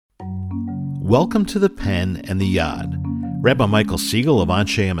Welcome to the Pen and the Yod. Rabbi Michael Siegel of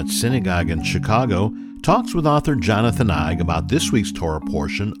Anshe Emet Synagogue in Chicago talks with author Jonathan Eig about this week's Torah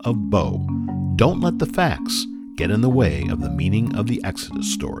portion of Bo. Don't let the facts get in the way of the meaning of the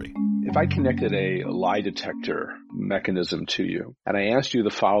Exodus story. If I connected a lie detector mechanism to you and I asked you the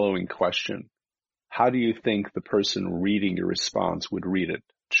following question, how do you think the person reading your response would read it,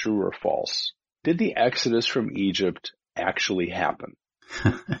 true or false? Did the Exodus from Egypt actually happen?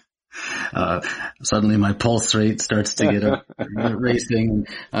 Suddenly my pulse rate starts to get up, racing.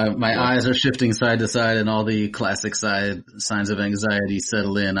 My eyes are shifting side to side and all the classic signs of anxiety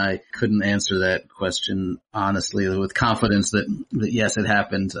settle in. I couldn't answer that question honestly with confidence that yes, it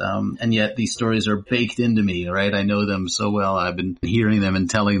happened. And yet these stories are baked into me, right? I know them so well. I've been hearing them and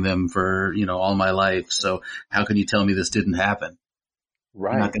telling them for, all my life. So how can you tell me this didn't happen?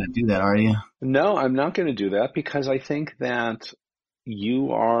 Right. You're not going to do that, are you? No, I'm not going to do that because I think that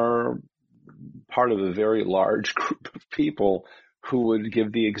you are part of a very large group of people who would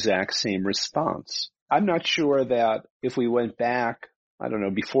give the exact same response. I'm not sure that if we went back,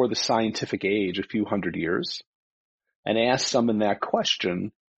 before the scientific age, a few hundred years, and asked someone that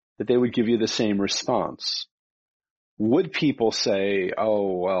question, that they would give you the same response. Would people say,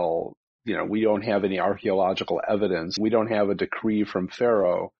 oh, well, we don't have any archaeological evidence. We don't have a decree from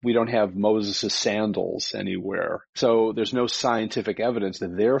Pharaoh. We don't have Moses' sandals anywhere. So there's no scientific evidence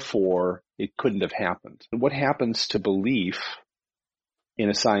that therefore it couldn't have happened. What happens to belief in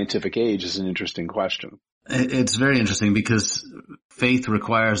a scientific age is an interesting question. It's very interesting because faith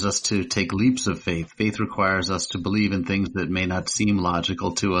requires us to take leaps of faith. Faith requires us to believe in things that may not seem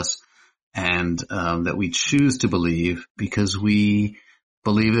logical to us and that we choose to believe because we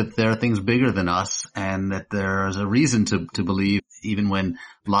believe that there are things bigger than us and that there's a reason to believe even when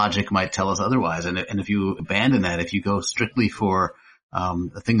logic might tell us otherwise. And if you abandon that, if you go strictly for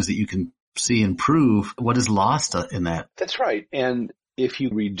the things that you can see and prove, what is lost in that? That's right. And if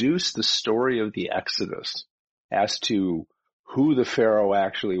you reduce the story of the Exodus as to who the Pharaoh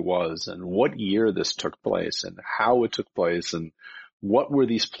actually was and what year this took place and how it took place and what were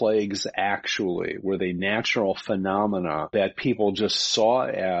these plagues actually? Were they natural phenomena that people just saw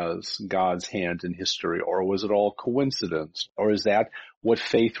as God's hand in history, or was it all coincidence? Or is that what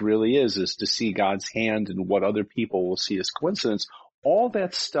faith really is to see God's hand in what other people will see as coincidence? All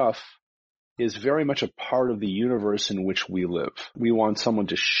that stuff is very much a part of the universe in which we live. We want someone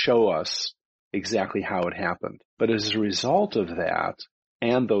to show us exactly how it happened. But as a result of that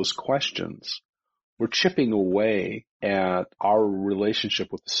and those questions, we're chipping away at our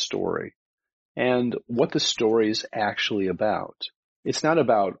relationship with the story and what the story is actually about. It's not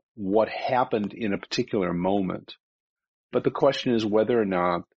about what happened in a particular moment, but the question is whether or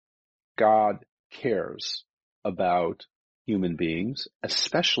not God cares about human beings,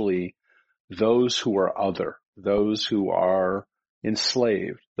 especially those who are other, those who are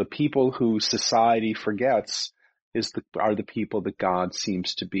enslaved. The people who society forgets are the people that God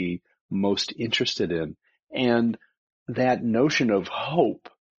seems to be most interested in. And that notion of hope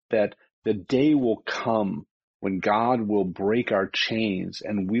that the day will come when God will break our chains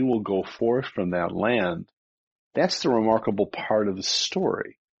and we will go forth from that land, that's the remarkable part of the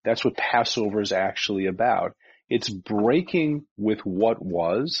story. That's what Passover is actually about. It's breaking with what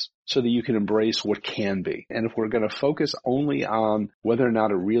was so that you can embrace what can be. And if we're going to focus only on whether or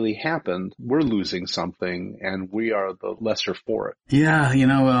not it really happened, we're losing something and we are the lesser for it. Yeah,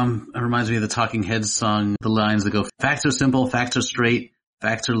 it reminds me of the Talking Heads song, the lines that go, facts are simple, facts are straight,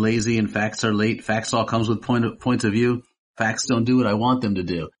 facts are lazy, and facts are late. Facts all comes with point of view. Facts don't do what I want them to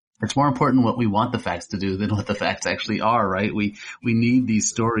do. It's more important what we want the facts to do than what the facts actually are, right? We need these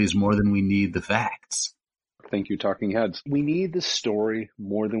stories more than we need the facts. Thank you, Talking Heads. We need the story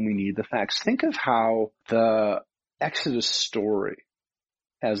more than we need the facts. Think of how the Exodus story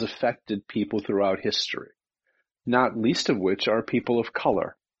has affected people throughout history, not least of which are people of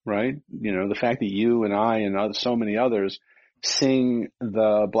color, right? The fact that you and I and so many others sing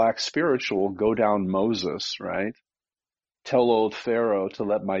the Black spiritual, Go Down Moses, right? Tell old Pharaoh to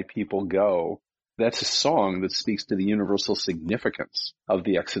let my people go. That's a song that speaks to the universal significance of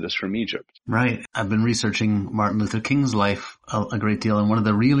the Exodus from Egypt. Right. I've been researching Martin Luther King's life a great deal, and one of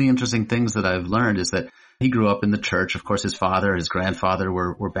the really interesting things that I've learned is that he grew up in the church. Of course, his father, his grandfather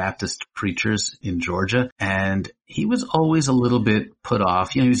were Baptist preachers in Georgia, and he was always a little bit put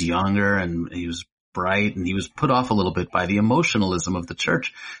off. He was younger and he was bright, and he was put off a little bit by the emotionalism of the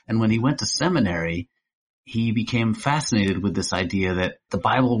church. And when he went to seminary, he became fascinated with this idea that the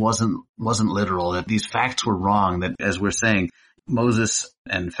Bible wasn't literal, that these facts were wrong, that, as we're saying, Moses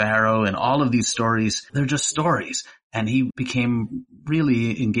and Pharaoh and all of these stories, they're just stories. And he became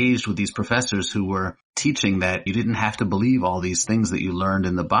really engaged with these professors who were teaching that you didn't have to believe all these things that you learned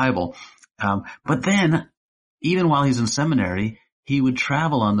in the Bible. But then, even while he's in seminary, he would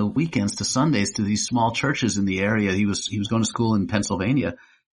travel on the weekends to Sundays to these small churches in the area. He was going to school in Pennsylvania,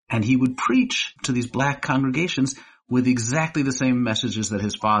 and he would preach to these black congregations with exactly the same messages that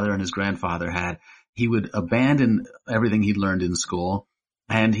his father and his grandfather had. He would abandon everything he'd learned in school,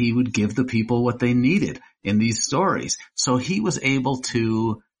 and he would give the people what they needed in these stories. So he was able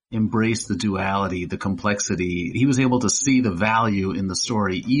to embrace the duality, the complexity. He was able to see the value in the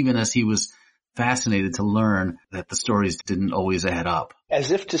story, even as he was fascinated to learn that the stories didn't always add up.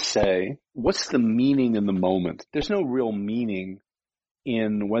 As if to say, what's the meaning in the moment? There's no real meaning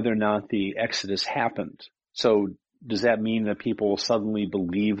in whether or not the Exodus happened. So does that mean that people will suddenly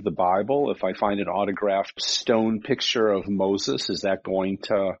believe the Bible? If I find an autographed stone picture of Moses, is that going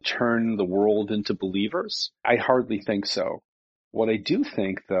to turn the world into believers? I hardly think so. What I do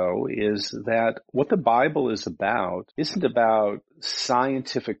think, though, is that what the Bible is about isn't about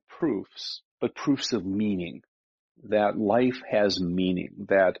scientific proofs, but proofs of meaning, that life has meaning,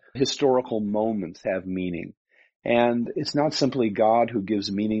 that historical moments have meaning. And it's not simply God who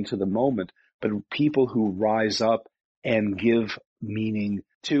gives meaning to the moment, but people who rise up and give meaning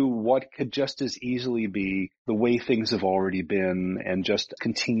to what could just as easily be the way things have already been and just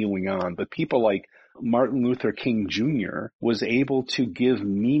continuing on. But people like Martin Luther King Jr. was able to give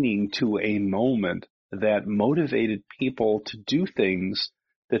meaning to a moment that motivated people to do things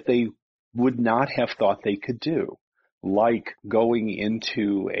that they would not have thought they could do, like going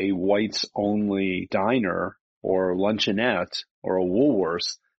into a whites-only diner or luncheonette or a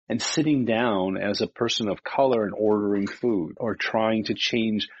Woolworths and sitting down as a person of color and ordering food, or trying to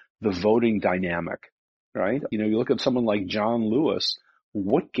change the voting dynamic, right? You look at someone like John Lewis.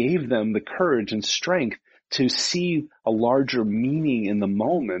 What gave them the courage and strength to see a larger meaning in the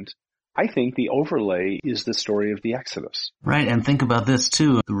moment? I think the overlay is the story of the Exodus. Right, and think about this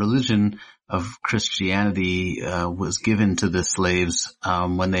too. The religion of Christianity was given to the slaves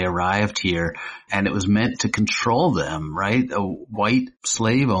when they arrived here, and it was meant to control them, right? White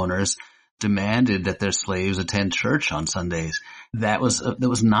slave owners demanded that their slaves attend church on Sundays. That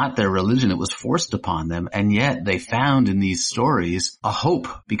was not their religion. It was forced upon them. And yet they found in these stories a hope,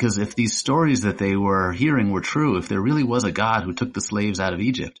 because if these stories that they were hearing were true, if there really was a God who took the slaves out of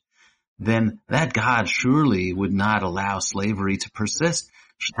Egypt, then that God surely would not allow slavery to persist.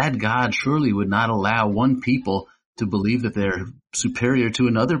 That God surely would not allow one people to believe that they're superior to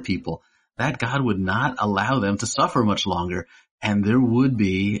another people. That God would not allow them to suffer much longer. And there would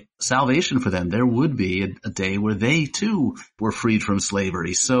be salvation for them. There would be a day where they too were freed from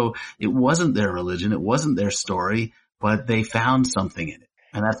slavery. So it wasn't their religion. It wasn't their story, but they found something in it.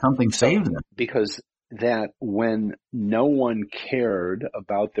 And that something saved them. Because that when no one cared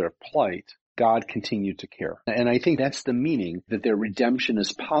about their plight, God continued to care. And I think that's the meaning, that their redemption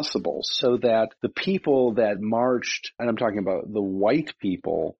is possible, so that the people that marched, and I'm talking about the white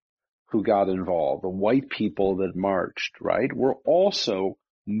people who got involved, the white people that marched, right, were also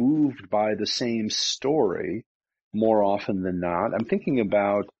moved by the same story more often than not. I'm thinking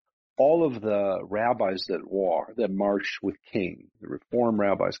about all of the rabbis that marched with King, the Reform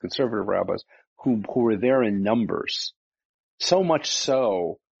rabbis, conservative rabbis, who were there in numbers, so much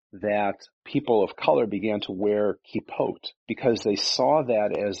so that people of color began to wear kippot because they saw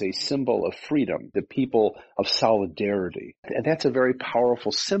that as a symbol of freedom, the people of solidarity. And that's a very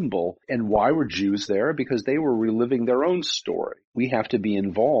powerful symbol. And why were Jews there? Because they were reliving their own story. We have to be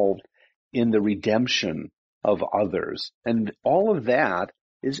involved in the redemption of others. And all of that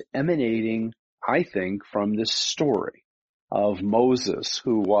is emanating, I think, from this story of Moses,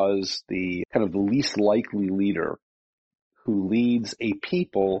 who was the kind of the least likely leader, who leads a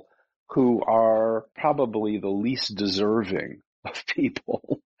people who are probably the least deserving of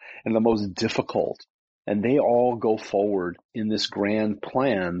people and the most difficult. And they all go forward in this grand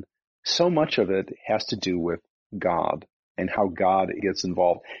plan. So much of it has to do with God and how God gets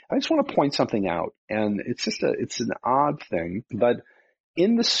involved. I just want to point something out, and it's an odd thing, but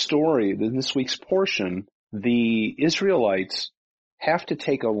in the story, in this week's portion, the Israelites have to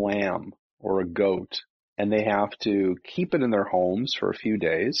take a lamb or a goat, and they have to keep it in their homes for a few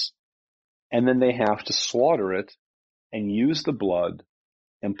days, and then they have to slaughter it and use the blood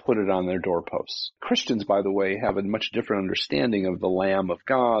and put it on their doorposts. Christians, by the way, have a much different understanding of the Lamb of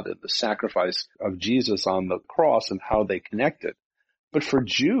God and the sacrifice of Jesus on the cross and how they connect it. But for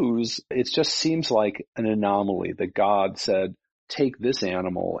Jews, it just seems like an anomaly that God said, take this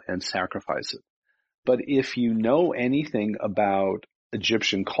animal and sacrifice it. But if you know anything about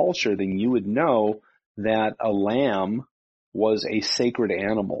Egyptian culture, then you would know that a lamb was a sacred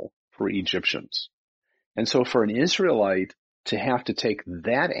animal for Egyptians. And so for an Israelite to have to take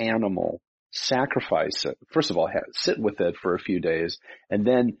that animal, sacrifice it, first of all, sit with it for a few days, and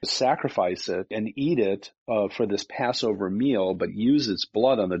then sacrifice it and eat it for this Passover meal, but use its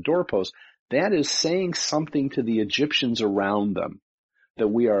blood on the doorpost, that is saying something to the Egyptians around them, that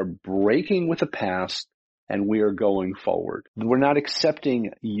we are breaking with the past and we are going forward. We're not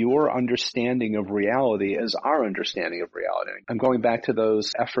accepting your understanding of reality as our understanding of reality. I'm going back to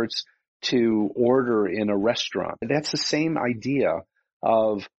those efforts to order in a restaurant. That's the same idea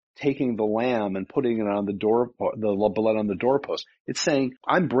of taking the lamb and putting it on the blood on the doorpost. It's saying,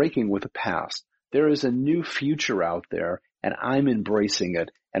 I'm breaking with the past. There is a new future out there, and I'm embracing it,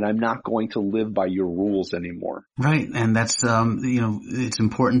 and I'm not going to live by your rules anymore. Right. And that's, it's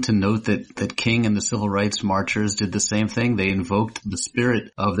important to note that King and the civil rights marchers did the same thing. They invoked the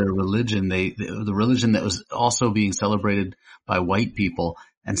spirit of their religion, the religion that was also being celebrated by white people,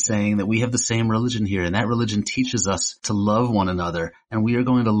 and saying that we have the same religion here, and that religion teaches us to love one another, and we are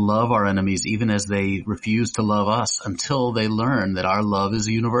going to love our enemies even as they refuse to love us until they learn that our love is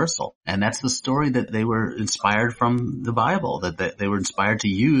universal. And that's the story that they were inspired from the Bible, that they were inspired to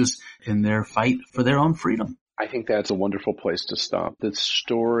use in their fight for their own freedom. I think that's a wonderful place to stop. The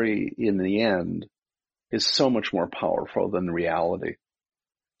story in the end is so much more powerful than reality,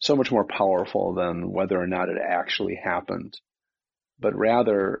 so much more powerful than whether or not it actually happened. But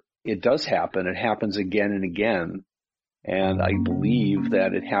rather, it does happen. It happens again and again. And I believe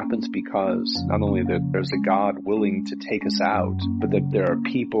that it happens because not only that there's a God willing to take us out, but that there are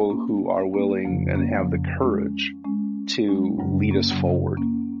people who are willing and have the courage to lead us forward.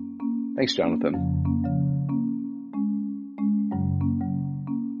 Thanks, Jonathan.